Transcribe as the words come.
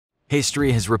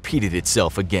History has repeated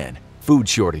itself again. Food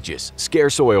shortages,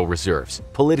 scarce oil reserves,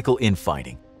 political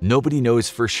infighting. Nobody knows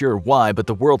for sure why, but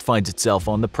the world finds itself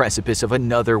on the precipice of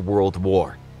another world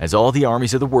war. As all the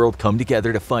armies of the world come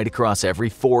together to fight across every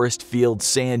forest, field,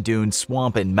 sand dune,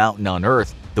 swamp, and mountain on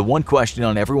Earth, the one question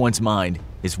on everyone's mind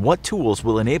is what tools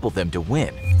will enable them to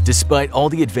win. Despite all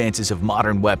the advances of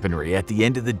modern weaponry, at the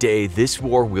end of the day, this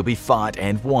war will be fought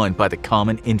and won by the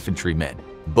common infantrymen.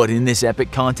 But in this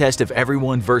epic contest of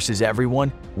everyone versus everyone,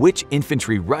 which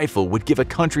infantry rifle would give a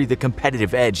country the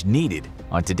competitive edge needed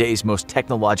on today's most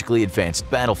technologically advanced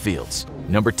battlefields?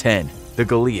 Number 10. The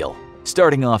Galil.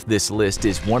 Starting off this list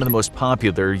is one of the most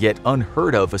popular yet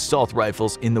unheard of assault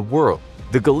rifles in the world.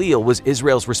 The Galil was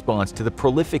Israel's response to the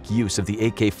prolific use of the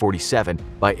AK-47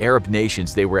 by Arab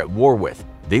nations they were at war with.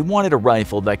 They wanted a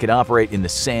rifle that could operate in the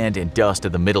sand and dust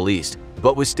of the Middle East,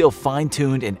 but was still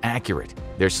fine-tuned and accurate.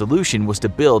 Their solution was to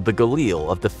build the Galil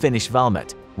of the Finnish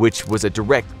Valmet, which was a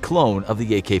direct clone of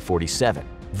the AK-47.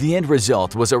 The end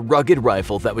result was a rugged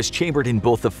rifle that was chambered in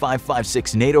both the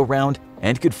 5.56 NATO round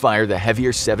and could fire the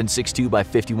heavier 7.62 by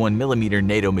 51mm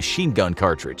NATO machine gun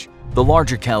cartridge. The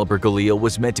larger caliber Galil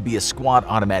was meant to be a squad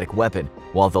automatic weapon,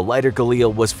 while the lighter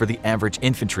Galil was for the average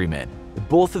infantryman.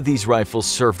 Both of these rifles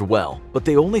served well, but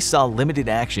they only saw limited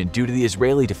action due to the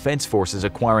Israeli Defense Forces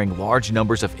acquiring large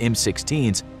numbers of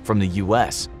M16s from the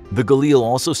US. The Galil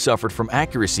also suffered from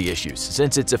accuracy issues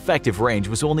since its effective range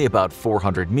was only about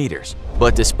 400 meters.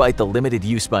 But despite the limited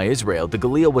use by Israel, the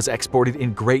Galil was exported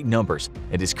in great numbers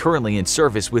and is currently in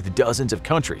service with dozens of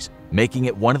countries, making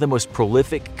it one of the most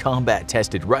prolific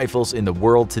combat-tested rifles in the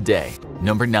world today.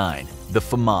 Number 9. The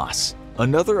FAMAS.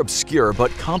 Another obscure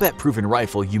but combat-proven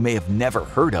rifle you may have never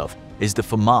heard of is the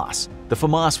FAMAS. The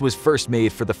FAMAS was first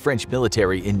made for the French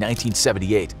military in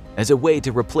 1978 as a way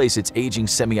to replace its aging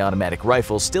semi-automatic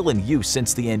rifles still in use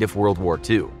since the end of World War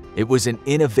II. It was an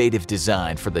innovative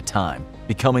design for the time,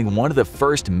 becoming one of the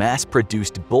first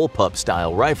mass-produced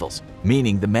bullpup-style rifles,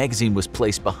 meaning the magazine was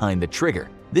placed behind the trigger.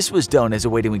 This was done as a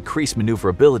way to increase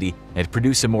maneuverability and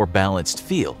produce a more balanced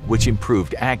feel, which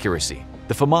improved accuracy.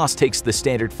 The FAMAS takes the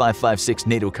standard 5.56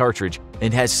 NATO cartridge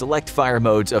and has select fire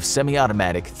modes of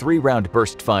semi-automatic, 3-round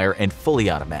burst fire, and fully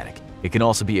automatic. It can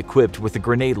also be equipped with a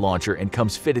grenade launcher and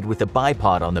comes fitted with a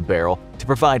bipod on the barrel to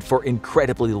provide for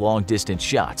incredibly long-distance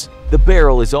shots. The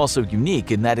barrel is also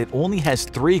unique in that it only has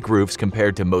 3 grooves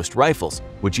compared to most rifles,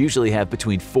 which usually have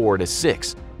between 4 to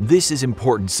 6. This is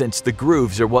important since the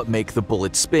grooves are what make the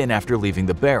bullet spin after leaving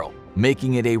the barrel,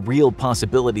 making it a real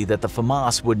possibility that the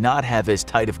FAMAS would not have as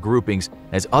tight of groupings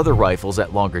as other rifles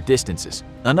at longer distances.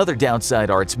 Another downside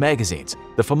are its magazines.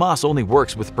 The FAMAS only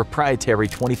works with proprietary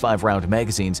 25-round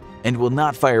magazines and will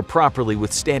not fire properly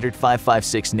with standard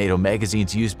 5.56 NATO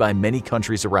magazines used by many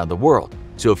countries around the world.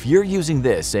 So if you're using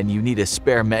this and you need a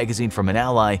spare magazine from an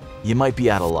ally, you might be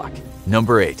out of luck.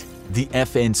 Number 8. The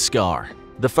FN SCAR.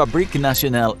 The Fabrique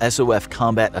Nationale SOF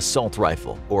Combat Assault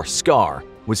Rifle, or SCAR,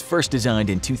 was first designed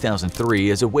in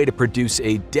 2003 as a way to produce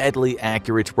a deadly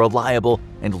accurate, reliable,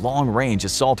 and long-range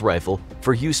assault rifle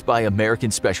for use by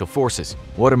American Special Forces.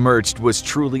 What emerged was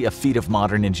truly a feat of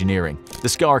modern engineering. The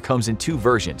SCAR comes in 2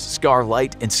 versions, SCAR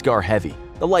Light and SCAR Heavy.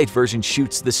 The light version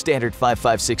shoots the standard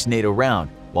 5.56 NATO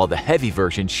round, while the heavy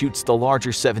version shoots the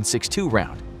larger 7.62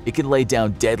 round. It can lay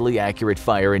down deadly accurate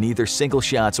fire in either single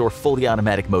shots or fully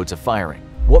automatic modes of firing.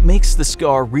 What makes the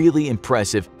SCAR really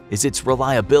impressive is its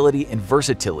reliability and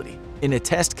versatility. In a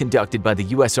test conducted by the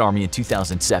US Army in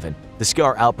 2007, the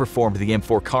SCAR outperformed the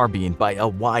M4 carbine by a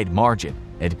wide margin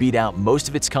and beat out most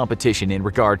of its competition in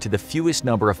regard to the fewest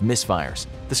number of misfires.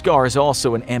 The SCAR is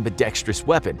also an ambidextrous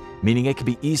weapon, meaning it can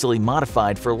be easily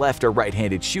modified for left or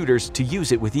right-handed shooters to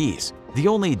use it with ease. The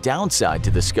only downside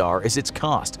to the SCAR is its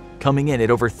cost. Coming in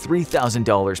at over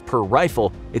 $3,000 per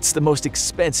rifle, it's the most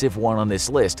expensive one on this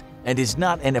list and is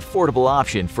not an affordable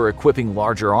option for equipping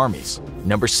larger armies.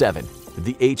 Number 7.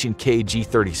 The H&K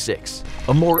G36.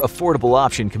 A more affordable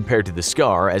option compared to the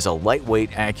SCAR as a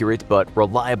lightweight, accurate, but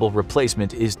reliable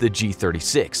replacement is the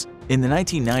G36. In the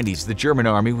 1990s, the German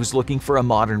army was looking for a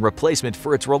modern replacement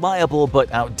for its reliable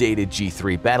but outdated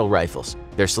G3 battle rifles.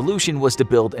 Their solution was to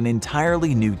build an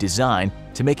entirely new design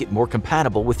to make it more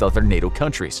compatible with other NATO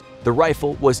countries. The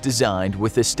rifle was designed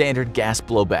with a standard gas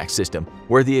blowback system,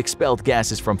 where the expelled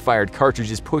gases from fired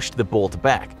cartridges pushed the bolt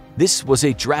back. This was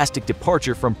a drastic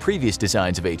departure from previous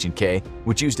designs of H&K,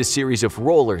 which used a series of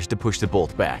rollers to push the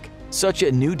bolt back. Such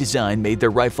a new design made their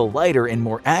rifle lighter and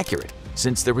more accurate,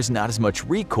 since there was not as much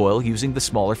recoil using the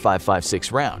smaller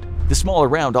 5.56 round. The smaller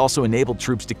round also enabled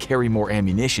troops to carry more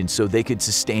ammunition so they could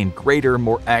sustain greater,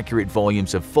 more accurate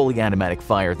volumes of fully automatic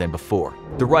fire than before.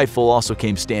 The rifle also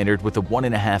came standard with a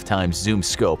 1.5 times zoom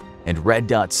scope, and red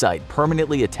dot sight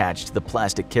permanently attached to the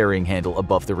plastic carrying handle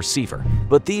above the receiver.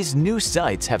 But these new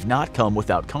sights have not come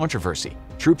without controversy.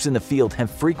 Troops in the field have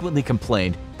frequently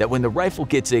complained that when the rifle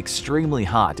gets extremely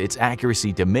hot, its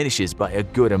accuracy diminishes by a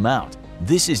good amount.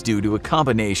 This is due to a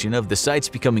combination of the sights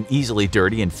becoming easily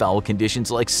dirty in foul conditions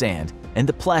like sand, and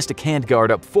the plastic handguard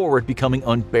up forward becoming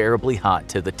unbearably hot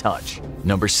to the touch.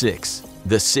 Number 6.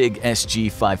 The SIG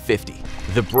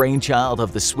SG550. The brainchild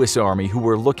of the Swiss Army, who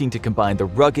were looking to combine the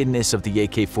ruggedness of the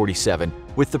AK-47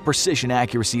 with the precision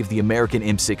accuracy of the American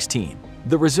M16.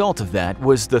 The result of that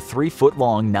was the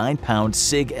 3-foot-long, 9-pound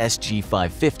SIG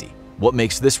SG550. What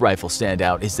makes this rifle stand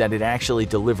out is that it actually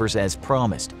delivers as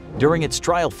promised. During its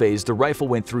trial phase, the rifle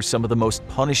went through some of the most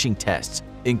punishing tests,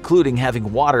 including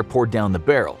having water poured down the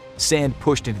barrel, sand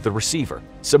pushed into the receiver,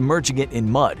 submerging it in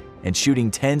mud, and shooting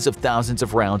tens of thousands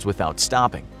of rounds without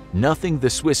stopping. Nothing the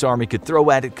Swiss Army could throw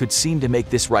at it could seem to make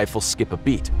this rifle skip a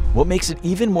beat. What makes it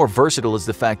even more versatile is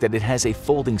the fact that it has a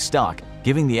folding stock,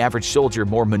 giving the average soldier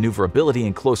more maneuverability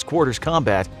in close quarters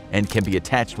combat, and can be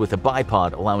attached with a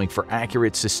bipod, allowing for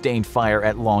accurate, sustained fire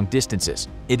at long distances.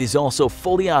 It is also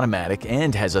fully automatic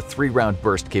and has a 3-round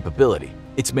burst capability.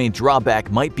 Its main drawback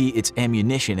might be its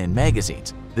ammunition and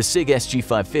magazines. The SIG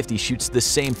SG550 shoots the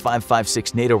same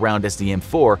 5.56 NATO round as the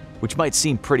M4, which might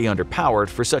seem pretty underpowered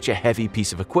for such a heavy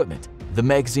piece of equipment. The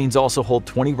magazines also hold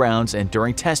 20 rounds, and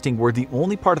during testing were the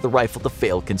only part of the rifle to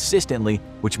fail consistently,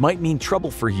 which might mean trouble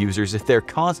for users if they're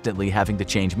constantly having to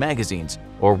change magazines,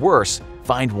 or worse,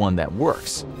 find one that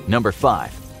works. Number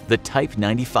 5. The Type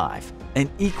 95. An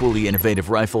equally innovative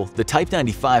rifle, the Type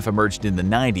 95 emerged in the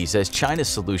 90s as China's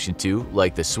solution to,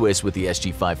 like the Swiss with the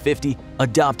SG550,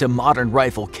 adopt a modern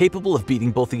rifle capable of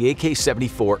beating both the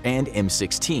AK-74 and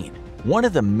M16. One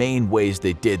of the main ways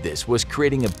they did this was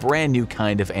creating a brand new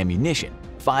kind of ammunition,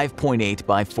 5.8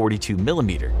 by 42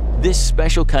 mm. This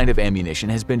special kind of ammunition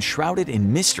has been shrouded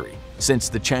in mystery, since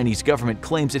the Chinese government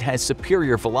claims it has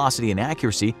superior velocity and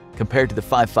accuracy compared to the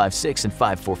 5.56 and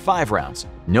 5.45 rounds.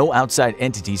 No outside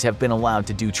entities have been allowed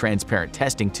to do transparent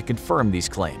testing to confirm these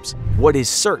claims. What is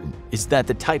certain is that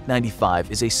the Type 95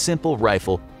 is a simple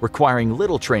rifle requiring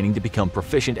little training to become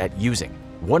proficient at using.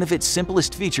 One of its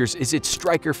simplest features is its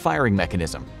striker firing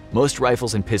mechanism. Most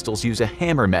rifles and pistols use a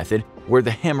hammer method, where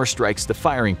the hammer strikes the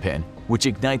firing pin, which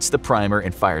ignites the primer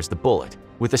and fires the bullet.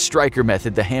 With a striker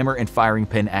method, the hammer and firing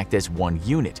pin act as one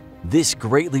unit. This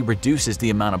greatly reduces the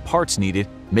amount of parts needed,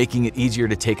 making it easier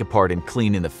to take apart and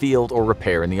clean in the field or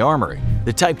repair in the armory.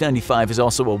 The Type 95 is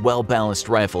also a well-balanced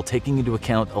rifle, taking into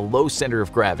account a low center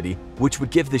of gravity, which would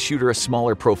give the shooter a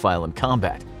smaller profile in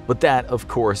combat. But that, of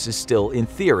course, is still in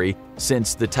theory,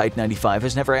 since the Type 95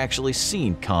 has never actually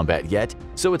seen combat yet,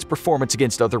 so its performance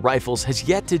against other rifles has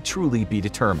yet to truly be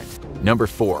determined. Number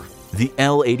 4. The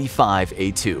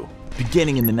L85A2.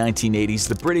 Beginning in the 1980s,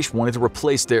 the British wanted to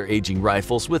replace their aging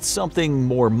rifles with something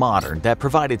more modern that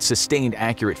provided sustained,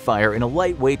 accurate fire in a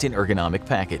lightweight and ergonomic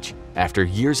package. After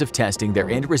years of testing, their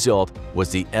end result was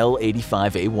the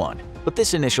L85A1. But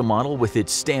this initial model, with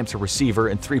its stamped receiver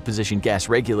and 3-position gas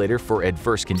regulator for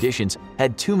adverse conditions,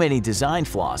 had too many design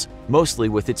flaws, mostly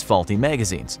with its faulty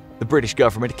magazines. The British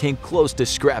government came close to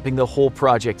scrapping the whole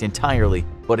project entirely,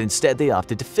 but instead they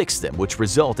opted to fix them, which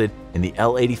resulted in the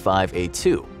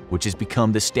L85A2, which has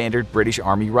become the standard British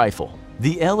Army rifle.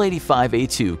 The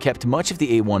L85A2 kept much of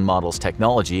the A1 model's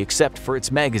technology except for its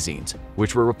magazines,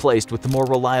 which were replaced with the more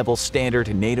reliable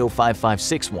standard NATO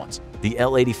 5.56 ones. The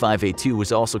L85A2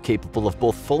 was also capable of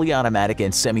both fully automatic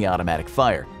and semi-automatic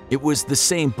fire. It was the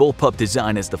same bullpup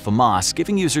design as the FAMAS,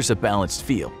 giving users a balanced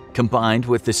feel, combined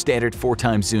with the standard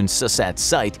 4x zoom SUSAT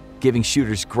sight, giving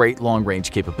shooters great long-range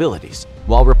capabilities.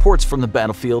 While reports from the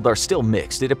battlefield are still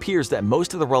mixed, it appears that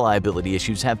most of the reliability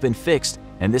issues have been fixed,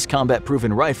 and this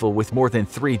combat-proven rifle with more than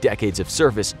 3 decades of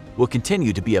service will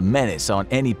continue to be a menace on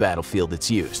any battlefield it's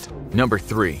used. Number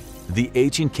 3. The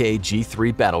H&K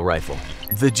G3 Battle Rifle.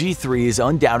 The G3 is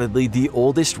undoubtedly the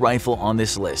oldest rifle on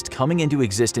this list, coming into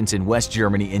existence in West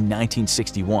Germany in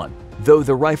 1961. Though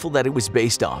the rifle that it was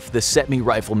based off, the Setme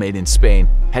rifle made in Spain,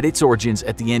 had its origins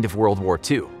at the end of World War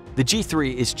II. The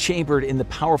G3 is chambered in the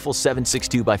powerful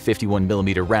 7.62 by 51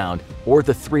 mm round, or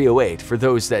the 308 for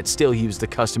those that still use the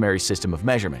customary system of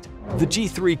measurement. The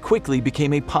G3 quickly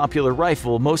became a popular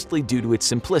rifle, mostly due to its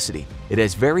simplicity. It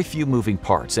has very few moving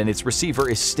parts, and its receiver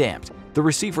is stamped. The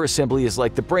receiver assembly is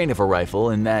like the brain of a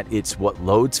rifle in that it's what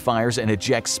loads, fires, and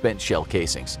ejects spent shell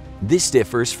casings. This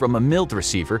differs from a milled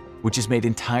receiver, which is made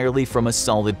entirely from a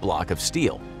solid block of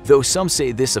steel. Though some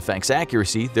say this affects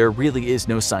accuracy, there really is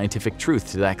no scientific truth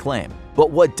to that claim.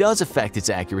 But what does affect its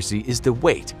accuracy is the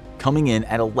weight, coming in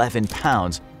at 11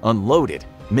 pounds unloaded,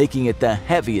 making it the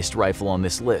heaviest rifle on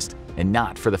this list. and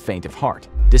not for the faint of heart.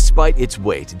 Despite its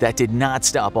weight, that did not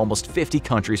stop almost 50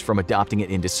 countries from adopting it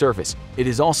into service. It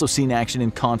has also seen action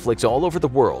in conflicts all over the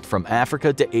world, from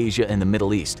Africa to Asia and the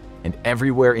Middle East, and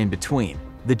everywhere in between.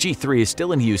 The G3 is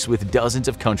still in use with dozens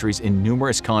of countries in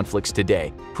numerous conflicts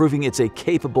today, proving it's a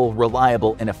capable,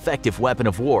 reliable, and effective weapon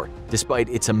of war, despite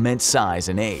its immense size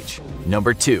and age.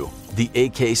 Number 2. The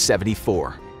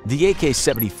AK-74. The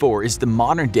AK-74 is the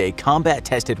modern-day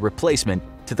combat-tested replacement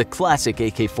to the classic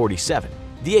AK-47.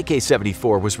 The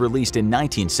AK-74 was released in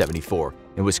 1974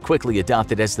 and was quickly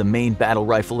adopted as the main battle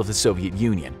rifle of the Soviet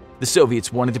Union. The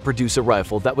Soviets wanted to produce a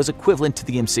rifle that was equivalent to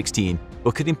the M16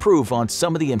 but could improve on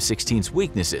some of the M16's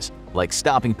weaknesses, like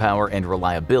stopping power and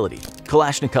reliability.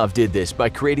 Kalashnikov did this by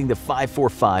creating the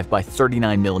 5.45 by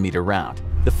 39mm round.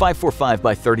 The 5.45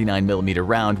 by 39mm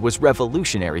round was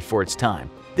revolutionary for its time.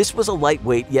 This was a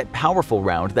lightweight yet powerful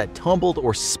round that tumbled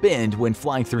or spinned when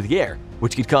flying through the air,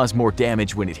 which could cause more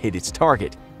damage when it hit its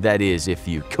target. That is, if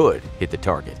you could hit the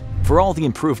target. For all the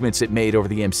improvements it made over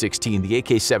the M16, the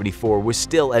AK-74 was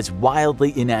still as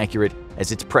wildly inaccurate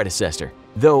as its predecessor.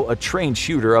 Though a trained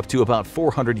shooter up to about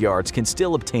 400 yards can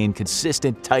still obtain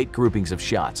consistent, tight groupings of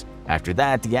shots. After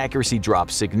that, the accuracy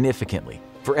drops significantly.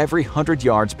 For every 100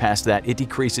 yards past that, it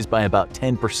decreases by about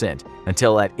 10%,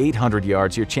 until at 800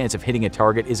 yards your chance of hitting a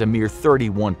target is a mere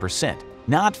 31%.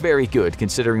 Not very good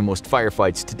considering most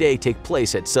firefights today take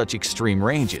place at such extreme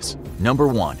ranges. Number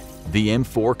 1. The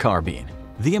M4 Carbine.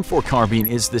 The M4 Carbine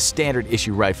is the standard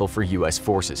issue rifle for US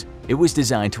forces. It was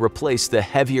designed to replace the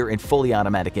heavier and fully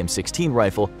automatic M16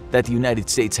 rifle that the United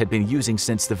States had been using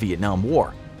since the Vietnam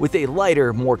War, with a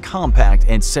lighter, more compact,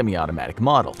 and semi-automatic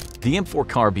model. The M4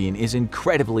 Carbine is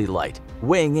incredibly light,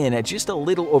 weighing in at just a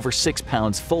little over 6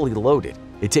 pounds fully loaded.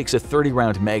 It takes a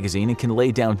 30-round magazine and can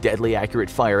lay down deadly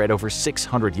accurate fire at over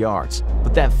 600 yards.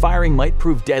 But that firing might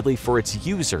prove deadly for its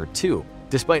user, too.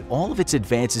 Despite all of its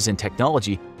advances in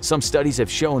technology, some studies have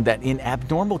shown that in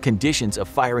abnormal conditions of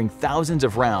firing thousands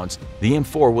of rounds, the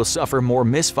M4 will suffer more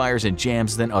misfires and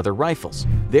jams than other rifles.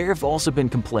 There have also been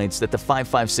complaints that the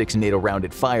 5.56 NATO round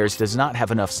it fires does not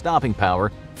have enough stopping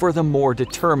power for the more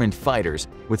determined fighters,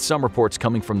 with some reports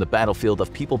coming from the battlefield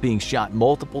of people being shot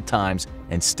multiple times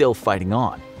and still fighting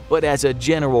on. But as a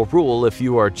general rule, if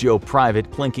you are Joe Private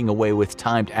plinking away with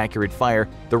timed accurate fire,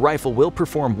 the rifle will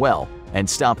perform well and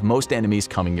stop most enemies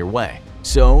coming your way.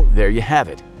 So there you have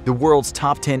it, the world's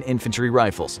top 10 infantry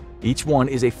rifles. Each one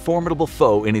is a formidable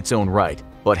foe in its own right,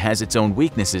 but has its own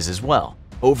weaknesses as well.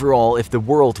 Overall, if the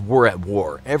world were at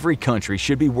war, every country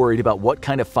should be worried about what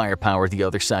kind of firepower the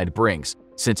other side brings,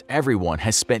 since everyone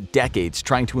has spent decades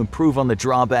trying to improve on the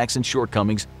drawbacks and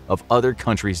shortcomings of other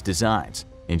countries' designs.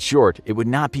 In short, it would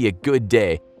not be a good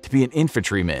day to be an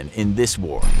infantryman in this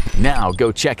war. Now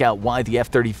go check out why the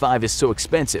F-35 is so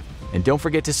expensive, and don't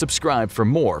forget to subscribe for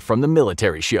more from The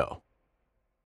Military Show.